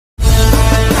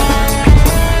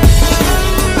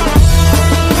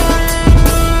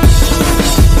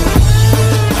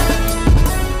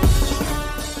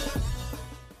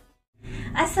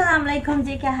अस्सलामुअलैकुम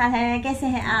जी, क्या हाल है, कैसे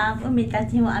हैं आप। उम्मीद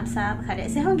करती हूँ आप सब खैरियत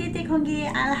से होंगे, ठीक होंगे।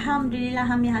 अल्हम्दुलिल्लाह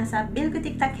हम यहाँ सब बिल्कुल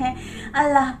ठीक ठाक है।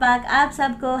 अल्लाह पाक आप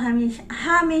सबको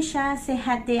हमेशा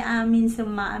सेहत दे, आमीन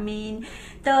सुमा आमीन।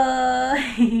 तो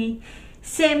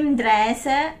सेम ड्रेस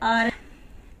और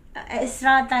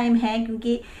इसरा टाइम है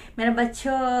क्योंकि मेरा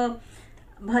बच्चों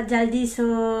बहुत जल्दी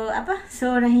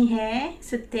सो रही है,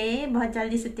 बहुत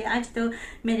जल्दी सोते आज। तो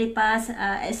मेरे पास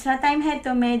इसरा टाइम है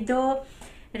तो मैं 2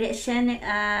 रिएक्शन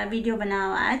वीडियो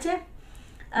बनाओ आज।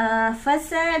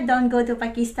 First don't go to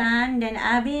Pakistan, then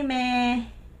अभी मैं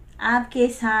आपके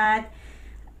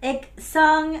साथ एक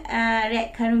सॉन्ग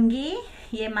रिएक्ट करूँगी।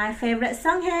 ये माय फेवरेट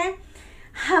सॉन्ग है,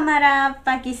 हमारा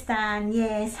पाकिस्तान।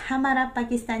 यस, हमारा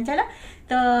पाकिस्तान। चलो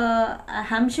तो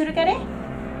हम शुरू करें।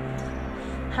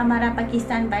 हमारा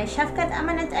पाकिस्तान बाय शफकत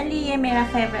अमानत अली, ये मेरा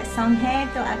फेवरेट सॉन्ग है।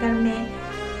 तो अगर मैं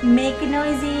मेक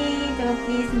नॉइजी तो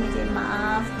प्लीज मुझे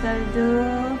माफ कर दो।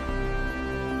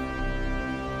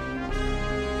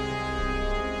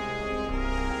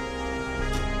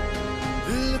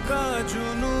 दिल का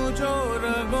जुनू जो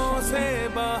रगों से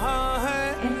बहा है,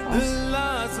 दिल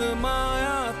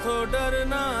आजमाया तो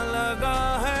डरना लगा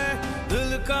है।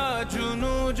 दिल का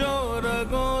जुनू जो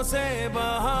रगों से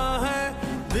बहा है,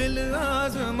 दिल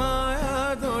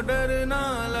आजमाया तो डरना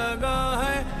लगा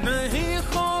है। नहीं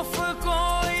खौफ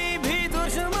कोई भी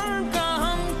दुश्मन का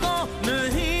हमको,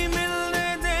 नहीं मिलने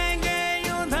देंगे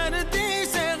यूं धरती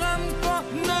से गम को,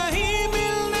 नहीं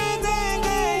मिलने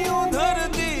देंगे यूं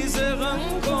धरती से गम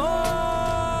को।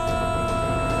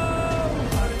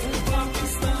 हर एक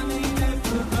पाकिस्तानी ने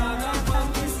पुकारा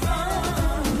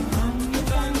पाकिस्तान, हम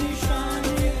का निशान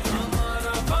ये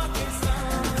हमारा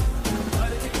पाकिस्तान।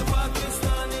 हर एक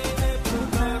पाकिस्तानी ने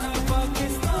पुकारा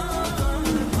पाकिस्तान,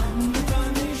 हम का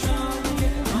निशान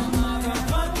ये हमारा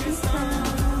पाकिस्तान।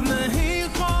 नहीं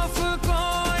खौफ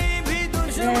कोई भी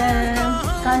दुश्मन का हमको,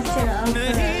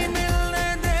 नहीं मिलने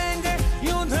देंगे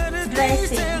यूं धरती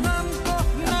से हमको,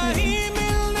 नहीं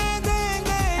मिलने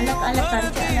देंगे यूं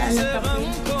धरती से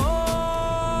हमको।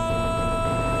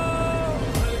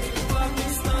 हर एक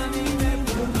पाकिस्तानी ने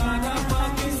पुकारा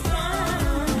पाकिस्तान,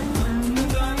 हम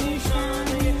का निशान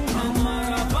ये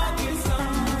हमारा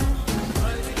पाकिस्तान।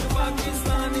 हर एक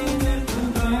पाकिस्तानी ने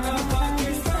पुकारा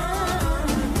पाकिस्तान,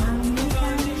 हम का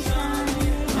निशान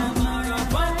ये हमारा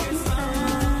पाकिस्तान।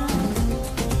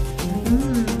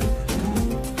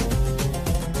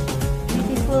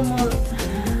 ब्यूटीफुल,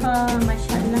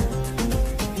 माशाल्लाह।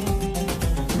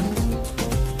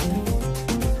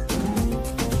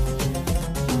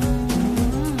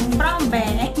 ब्राउन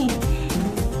बैग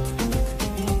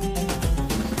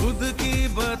खुद की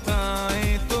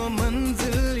बताएं तो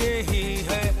मंजिल यही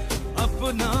है,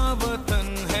 अपना वतन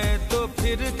है तो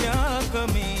फिर क्या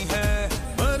कमी है।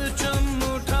 परचम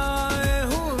उठाए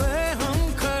हुए हम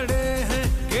खड़े हैं,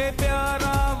 ये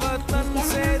प्यारा वतन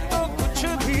से तो कुछ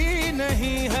भी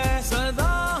नहीं है।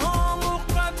 सदा हो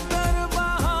मुकद्दर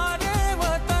बहारे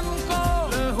वतन को,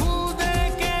 लहू दे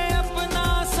के अपना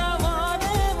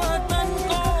सवारे वतन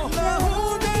को, लहू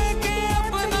दे के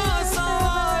अपना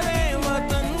सवारे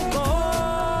वतन को।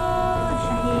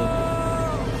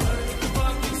 हर एक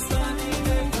पाकिस्तानी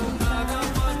ने पुकारा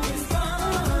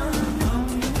पाकिस्तान, हम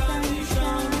का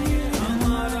निशान ये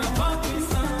हमारा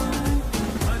पाकिस्तान।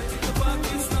 हर एक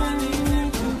पाकिस्तानी ने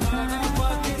पुकारा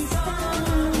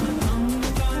पाकिस्तान, हम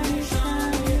का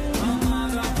निशान ये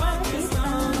हमारा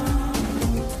पाकिस्तान।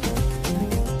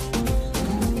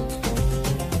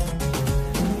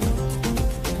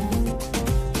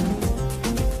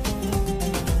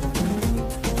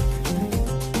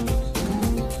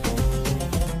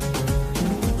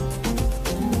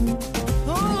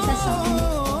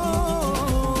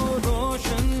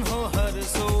 रोशन हो हर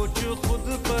सोच, खुद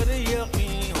पर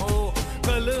यकीन हो,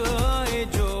 कल आए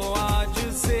जो आज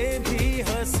से भी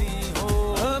हंसी हो।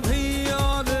 अभी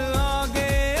और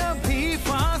आगे अभी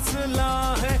फासला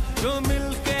है, जो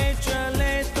मिलके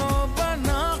चले तो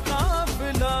बना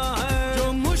काफिला है। जो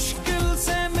मुश्किल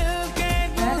से मिलके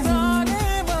गुजारे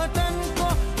वतन को,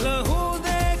 लहू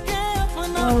दे के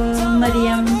अपना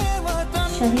मरियम, सवारे वतन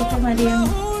शहीद को, मरियम।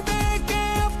 लहू दे के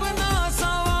अपना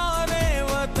सवारे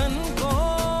वतन को।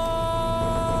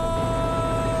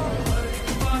 हर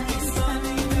एक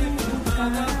पाकिस्तानी ने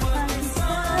पुकारा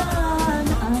पाकिस्तान,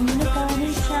 हम का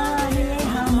निशान ये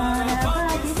हमारा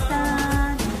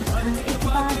पाकिस्तान। हर एक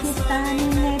पाकिस्तानी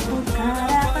ने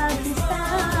पुकारा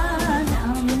पाकिस्तान,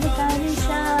 हम का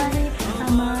निशान ये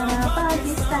हमारा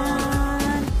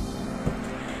पाकिस्तान।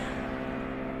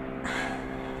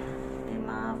 मैं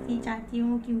माफ़ी चाहती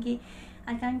हूँ क्योंकि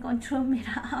आई कैन कंट्रोल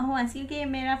मेरा आवाज़, क्योंकि ये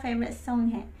मेरा फेवरेट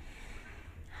सॉन्ग है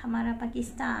हमारा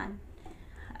पाकिस्तान।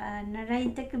 नारे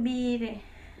तकबीर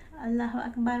अल्लाह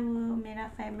अकबर वो मेरा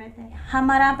फेवरेट है।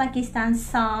 हमारा Pakistan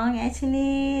song,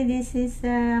 actually this is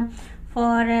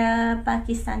for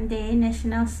Pakistan day,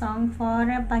 national song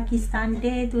for Pakistan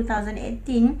day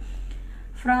 2018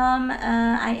 from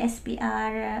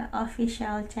Ispr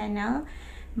official channel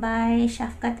bye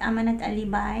Shafqat Amanat Ali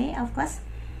bye. Of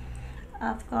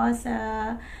course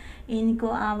इनको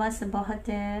आवाज़ बहुत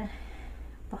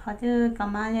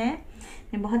कमाल है,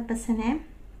 मुझे बहुत पसंद है।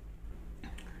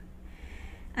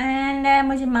 एंड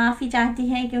मुझे माफ़ी चाहती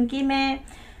है क्योंकि मैं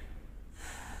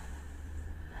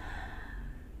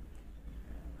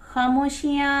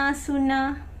खामोशियाँ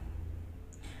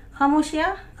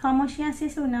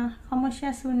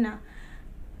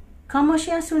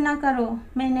सुना करो।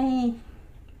 मैं नहीं,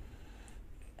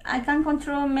 आई कान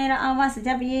कंट्रोल मेरा आवाज़।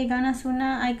 जब ये गाना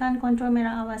सुना आई कान कंट्रोल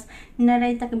मेरा आवाज़।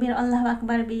 नारे तकबीर अल्लाह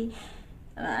अकबर भी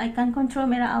आई कान कंट्रोल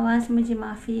मेरा आवाज़। मुझे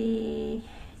माफ़ी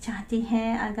चाहती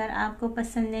है, अगर आपको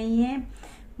पसंद नहीं है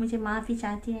मुझे माफ़ी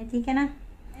चाहती है, ठीक है ना।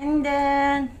 एंड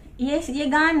ये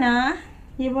गाना,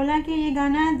 ये बोला कि ये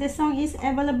गाना the song is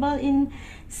available in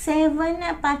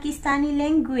 7 Pakistani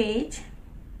language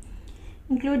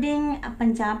including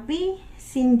Punjabi,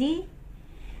 Sindhi,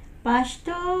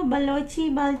 Pashto, Balochi,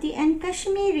 बाल्टी एंड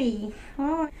कश्मीरी।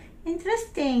 Oh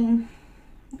interesting.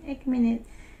 एक मिनट,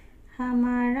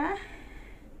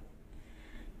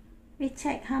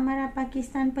 हमारा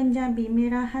पाकिस्तान पंजाबी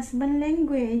मेरा हस्बैंड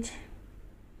लैंग्वेज।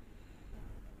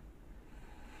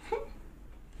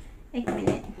 एक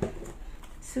मिनट,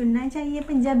 सुनना चाहिए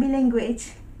पंजाबी लैंग्वेज।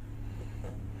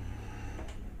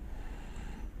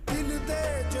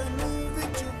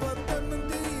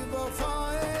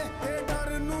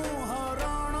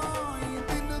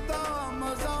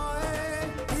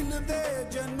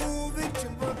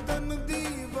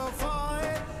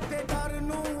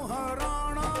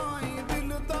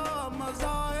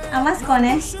 आवाज़ कौन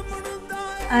है?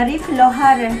 आरिफ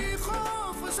लोहार।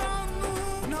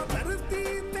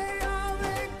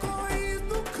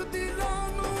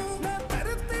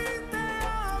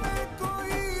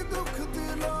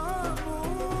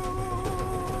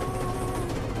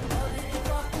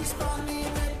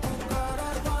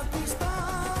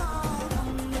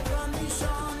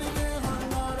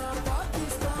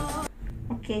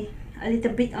 Okay, a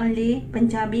little bit only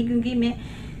Punjabi, क्योंकि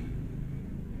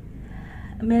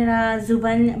मेरा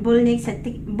ज़ुबान बोल नहीं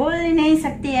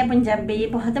सकती है पंजाबी।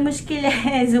 बहुत मुश्किल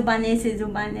है, ज़ुबान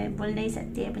बोल नहीं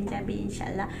सकती है पंजाबी।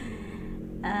 इंशाल्लाह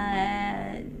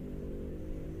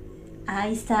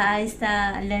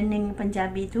आहिस्ता लर्निंग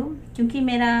पंजाबी तो, क्योंकि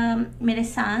मेरे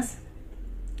सांस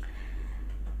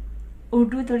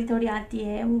उर्दू थोड़ी आती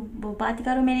है। वो बात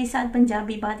करो मेरे साथ,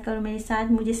 पंजाबी बात करो मेरे साथ,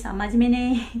 मुझे समझ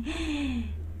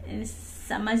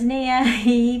नहीं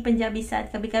आई पंजाबी साथ।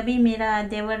 कभी मेरा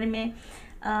देवर में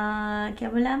क्या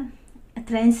बोला,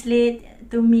 ट्रांसलेट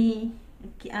टू मी,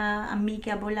 अम्मी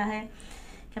क्या बोला है।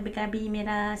 कभी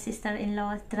मेरा sister in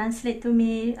law translate to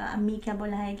me, अम्मी क्या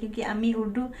बोला है, क्योंकि अम्मी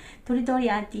उर्दू थोड़ी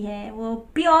आती है। वो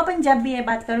प्योर पंजाबी है,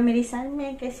 बात करो मेरे साथ,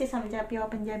 मैं कैसे समझा प्योर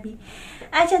पंजाबी।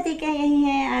 अच्छा ठीक है, यही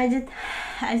है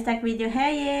आज तक वीडियो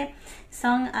है। ये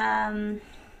सॉन्ग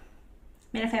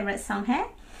मेरा फेवरेट सॉन्ग है,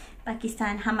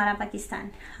 पाकिस्तान, हमारा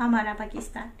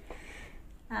पाकिस्तान।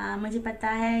 मुझे पता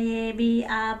है ये भी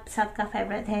आप सबका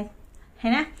फेवरेट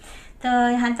है ना। तो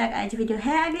यहाँ तक आज वीडियो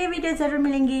है, अगले वीडियो ज़रूर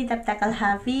मिलेंगी, तब तक अल्लाह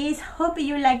हाफिज़। Hope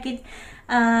you like it.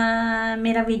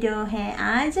 मेरा वीडियो है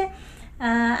आज,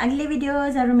 अगले वीडियो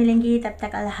ज़रूर मिलेंगी, तब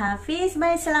तक अल्लाह हाफिज़।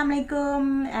 बाय,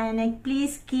 अस्सलामुअलैकुम। एंड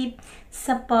प्लीज़ कीप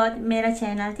सपोर्ट मेरा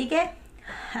चैनल, ठीक है।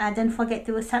 Don't forget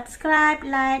to subscribe,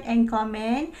 like and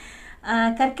comment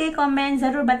करके कमेंट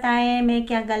ज़रूर बताएं मैं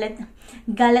क्या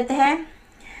गलत है।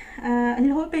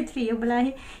 लो बैटरी है, बोला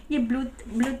है ये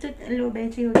ब्लूटूथ लो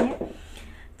बैटरी हो गया।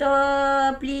 तो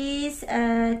प्लीज़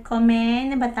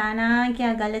कमेंट बताना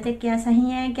क्या गलत है, क्या सही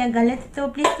है, क्या गलत, तो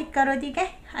प्लीज़ टिक करो, ठीक है।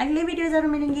 अगली वीडियो ज़रूर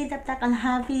मिलेंगी, तब तक अल्लाह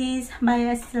हाफिज़। बाय,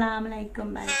 अस्सलाम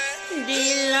वालेकुम। बाय।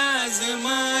 दिल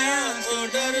आज़माया तो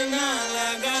डरना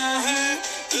लगा है,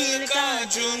 दिल का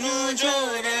जुनू जो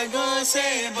रगों से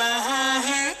बहा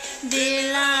है।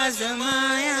 दिल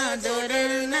आज़माया तो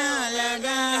डरना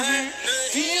लगा है,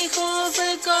 नहीं खौफ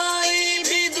कोई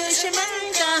भी दुश्मन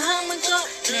का हमको,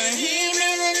 नहीं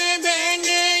मिलने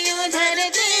देंगे यूं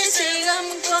धरती से गम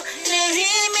को,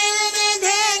 नहीं मिलने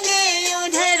देंगे यूं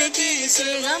धरती से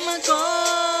गम को।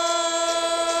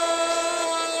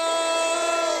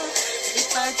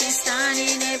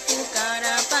 पाकिस्तानी ने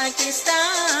पुकारा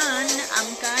पाकिस्तान, अम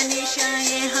का निशान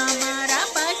ये हमारा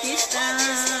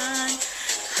पाकिस्तान।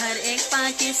 हर एक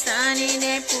पाकिस्तानी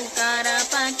ने पुकारा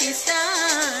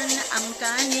पाकिस्तान, अम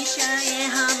का निशान ये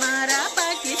हमारा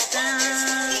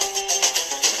पाकिस्तान।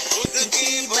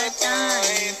 ही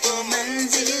बताएं तो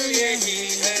मंजिल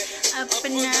यही है,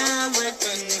 अपना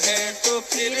वतन है तो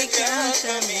फिर क्या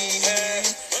कमी है।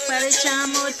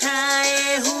 परचम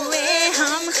उठाए हुए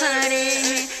हम खड़े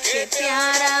हैं कि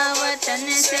प्यारा वतन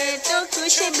से तो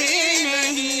कुछ भी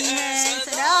नहीं है।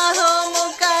 सदा हो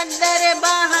मुकद्दर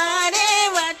बहारे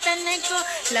वतन को,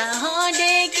 लहो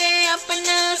दे के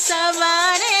अपना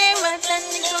सवारे वतन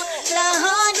को,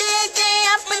 लहो दे के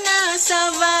अपना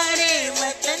सवारे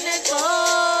वतन को।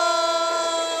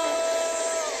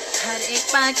 हर एक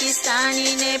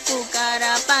पाकिस्तानी ने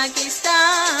पुकारा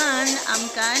पाकिस्तान, अम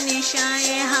का निशान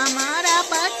ये हमारा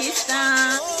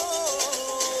पाकिस्तान।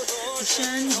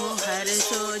 रोशन हो हर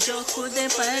सो जो खुद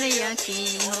पर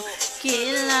यकीन हो,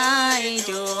 खिलाए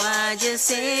जो आज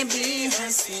से भी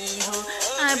हंसी हो।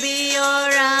 अभी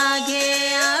और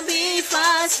आगे अभी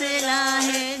फासला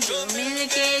है, जो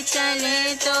मिलके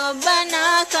चले तो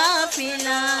बना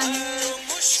काफिला है।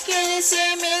 मुश्किल से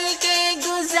मिलके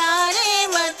गुजारे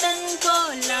वतन को,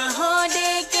 लहो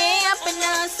दे के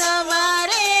अपना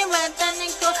सवारे वतन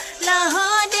को, लहो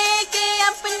दे के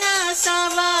अपना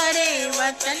सवारे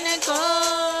वतन को।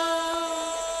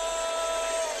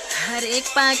 हर एक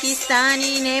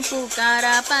पाकिस्तानी ने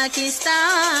पुकारा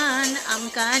पाकिस्तान, अम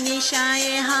का निशान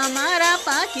ये हमारा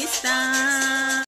पाकिस्तान।